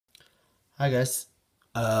Hi guys,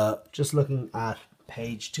 just looking at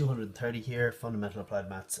page 230 here, Fundamental Applied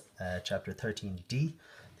Maths, chapter 13D.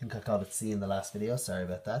 I think I called it C in the last video, sorry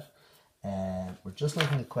about that. We're just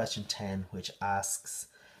looking at question 10, which asks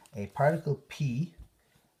a particle P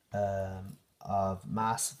of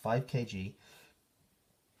mass 5 kg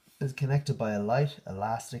is connected by a light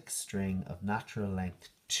elastic string of natural length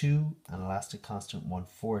 2 and elastic constant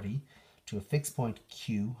 140 to a fixed point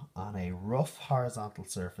Q on a rough horizontal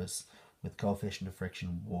surface with coefficient of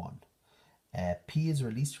friction 1. P is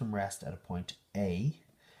released from rest at a point A,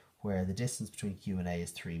 where the distance between Q and A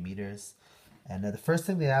is 3 meters. Now the first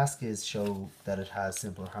thing they ask is show that it has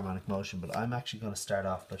simple harmonic motion, but I'm actually going to start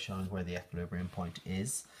off by showing where the equilibrium point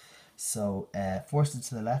is. So forces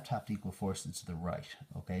to the left have to equal forces to the right.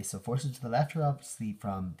 Okay, so forces to the left are obviously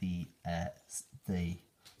from the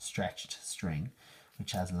stretched string,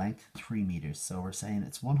 which has length 3 meters. So we're saying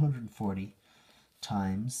it's 140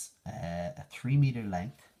 times a 3 meter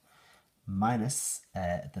length minus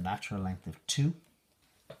the natural length of 2,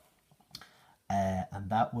 and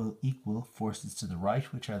that will equal forces to the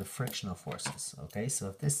right, which are the frictional forces. Okay, so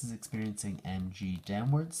if this is experiencing mg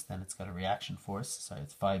downwards, then it's got a reaction force, sorry,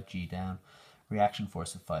 it's 5g down, reaction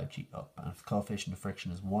force of 5g up, and if the coefficient of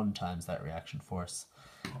friction is 1 times that reaction force,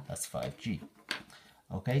 that's 5g.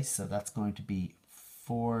 Okay, so that's going to be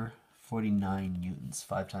 49 newtons.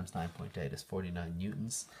 5 times 9.8 is 49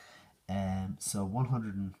 newtons. So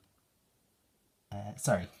 100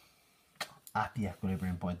 sorry, at the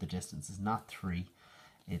equilibrium point the distance is not 3,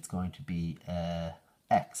 it's going to be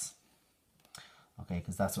x. Okay,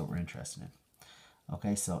 because that's what we're interested in.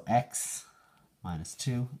 Okay, so x minus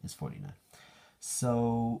 2 is 49.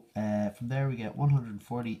 So from there we get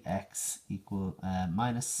 140x equal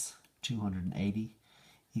minus 280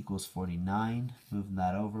 equals 49. Moving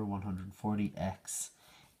that over, 140x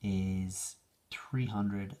is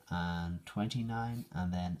 329,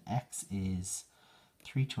 and then x is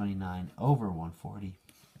 329 over 140.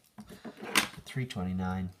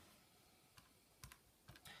 329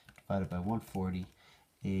 divided by 140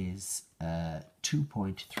 is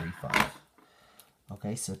 2.35.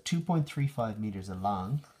 Okay, so 2.35 meters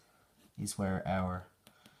along is where our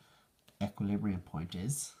equilibrium point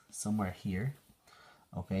is, somewhere here.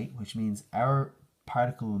 Okay, which means our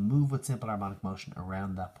particle will move with simple harmonic motion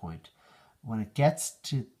around that point. When it gets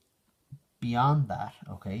to beyond that,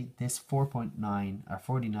 okay, this 4.9 or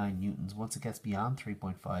 49 newtons, once it gets beyond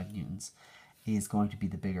 3.5 newtons, is going to be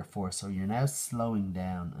the bigger force. So you're now slowing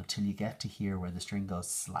down until you get to here where the string goes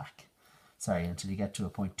slack. Sorry, until you get to a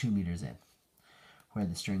point 2 meters in, where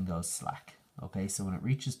the string goes slack. Okay, so when it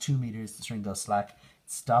reaches 2 meters, the string goes slack,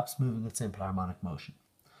 it stops moving with simple harmonic motion.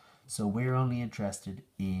 So we're only interested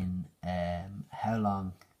in how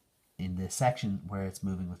long in the section where it's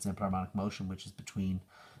moving with simple harmonic motion, which is between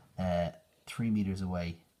 3 meters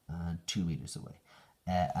away and 2 meters away.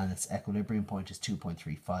 And its equilibrium point is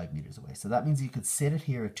 2.35 meters away. So that means you could sit it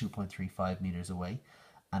here at 2.35 meters away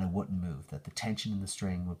and it wouldn't move, that the tension in the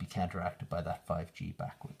string would be counteracted by that 5g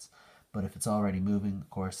backwards. But if it's already moving, of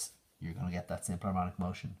course, you're going to get that simple harmonic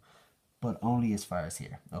motion, but only as far as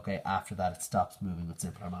here. Okay, after that it stops moving with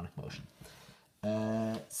simple harmonic motion.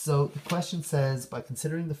 So the question says, by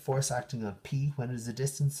considering the force acting on P when it is a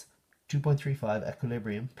distance 2.35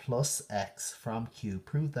 equilibrium plus x from Q,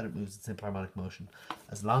 prove that it moves in simple harmonic motion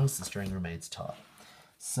as long as the string remains taut.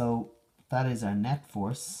 So that is our net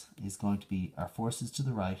force is going to be our forces to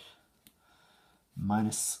the right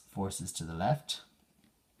minus forces to the left.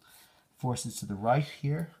 Forces to the right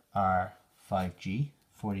here are 5g,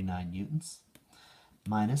 49 newtons,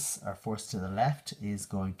 minus our force to the left is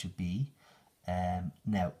going to be,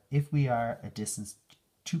 now if we are a distance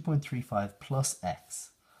 2.35 plus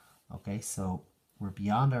x, okay, so we're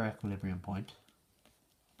beyond our equilibrium point,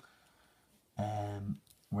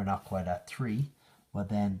 we're not quite at 3, well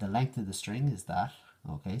then the length of the string is that,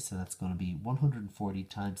 okay, so that's going to be 140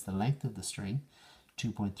 times the length of the string,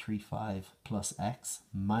 2.35 plus x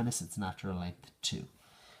minus its natural length 2.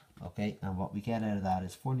 Okay, and what we get out of that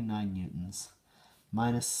is 49 newtons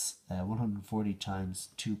minus 140 times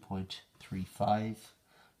 2.35,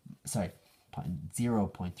 sorry,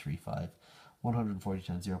 0.35. 140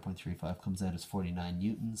 times 0.35 comes out as 49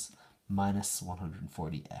 newtons minus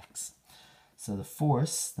 140x. So the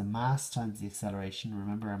force, the mass times the acceleration,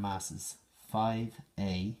 remember our mass is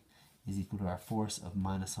 5a, is equal to our force of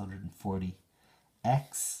minus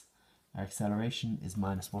 140x. Our acceleration is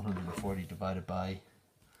minus 140 divided by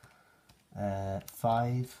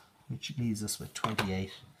 5, which leaves us with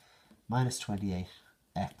 28. Minus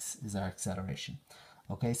 28x is our acceleration.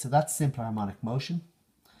 Okay, so that's simple harmonic motion.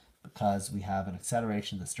 because we have an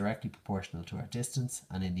acceleration that's directly proportional to our distance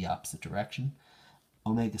and in the opposite direction.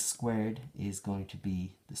 Omega squared is going to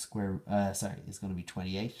be is going to be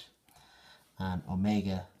 28, and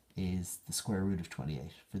omega is the square root of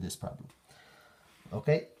 28 for this problem.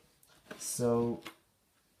 Okay, so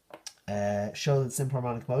show the simple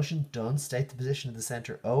harmonic motion, done. State the position of the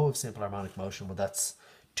center O of simple harmonic motion. Well, that's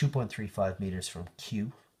 2.35 meters from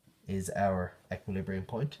Q is our equilibrium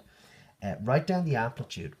point. Write down the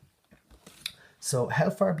amplitude. So how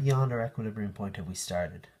far beyond our equilibrium point have we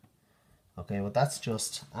started? Okay, well that's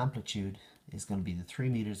just amplitude is going to be the 3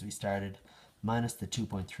 meters we started minus the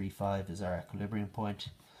 2.35 is our equilibrium point.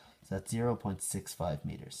 So that's 0.65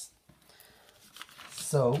 meters.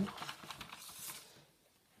 So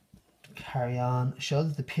carry on. Show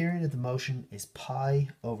that the period of the motion is pi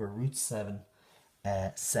over root 7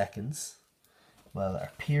 seconds. Well,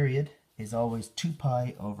 our period is always 2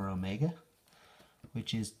 pi over omega,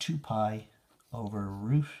 which is 2 pi over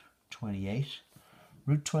root 28.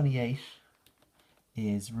 Root 28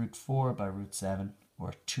 is root 4 by root 7,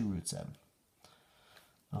 or 2 root 7.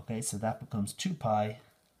 Okay, so that becomes 2 pi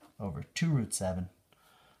over 2 root 7,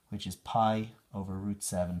 which is pi over root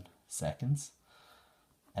 7 seconds.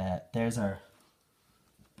 There's our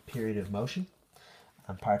period of motion.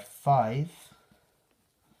 And part 5,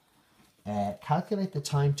 calculate the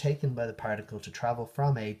time taken by the particle to travel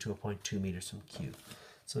from A to a point 2 meters from Q.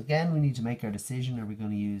 So again, we need to make our decision. Are we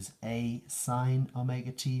going to use A sine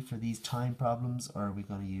omega t for these time problems, or are we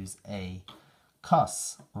going to use A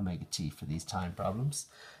cos omega t for these time problems?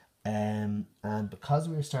 And because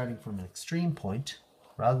we're starting from an extreme point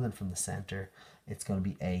rather than from the center, it's going to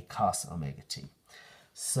be A cos omega t.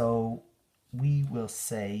 So we will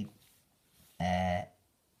say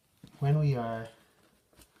when we are,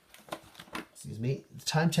 the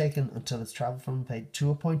time taken until it's traveled from A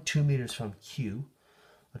to a point 2 meters from Q,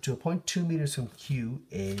 or to a point 2 meters from Q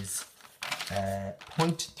is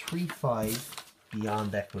 0.35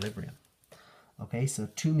 beyond equilibrium. Okay, so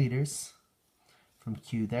 2 meters from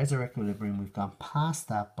Q, there's our equilibrium. We've gone past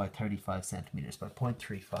that by 35 centimeters, by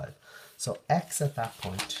 0.35. So x at that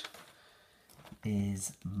point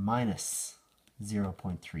is minus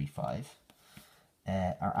 0.35.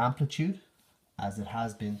 Our amplitude, as it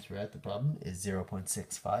has been throughout the problem, is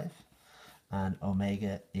 0.65. And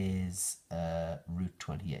omega is root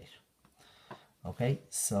 28. Okay,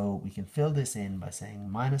 so we can fill this in by saying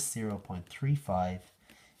minus 0.35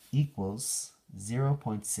 equals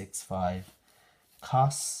 0.65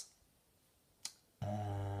 cos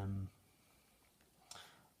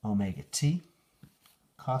omega t,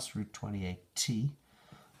 cos root 28t.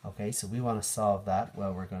 Okay, so we want to solve that.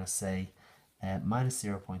 Well, we're going to say minus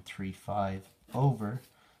 0.35 over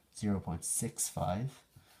 0.65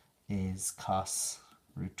 is cos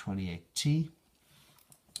root 28t.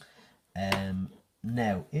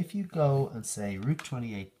 Now, if you go and say root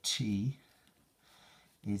 28t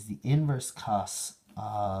is the inverse cos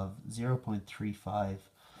of 0.35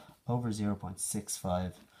 over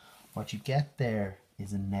 0.65, what you get there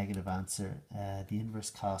is a negative answer. The inverse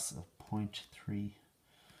cos of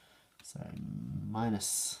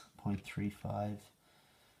minus 0.35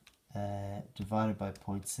 divided by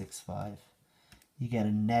 0.65, you get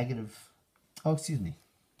a negative, okay,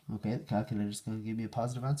 the calculator is going to give me a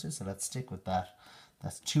positive answer, so let's stick with that.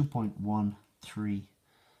 That's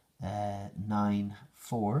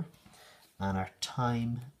 2.1394, and our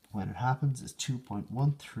time when it happens is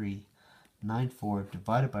 2.1394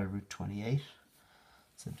 divided by root 28.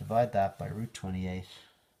 So divide that by root 28,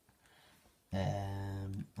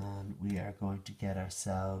 and we are going to get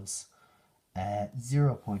ourselves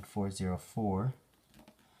 0.404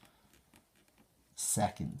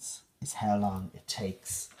 seconds is how long it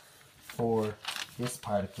takes for this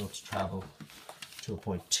particle to travel to a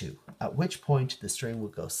point 2, at which point the string will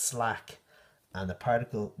go slack and the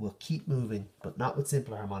particle will keep moving, but not with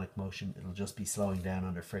simple harmonic motion. It'll just be slowing down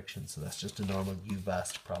under friction. So that's just a normal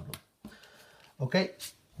u-vast problem. Okay,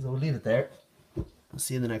 so we'll leave it there. I'll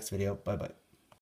see you in the next video. Bye bye.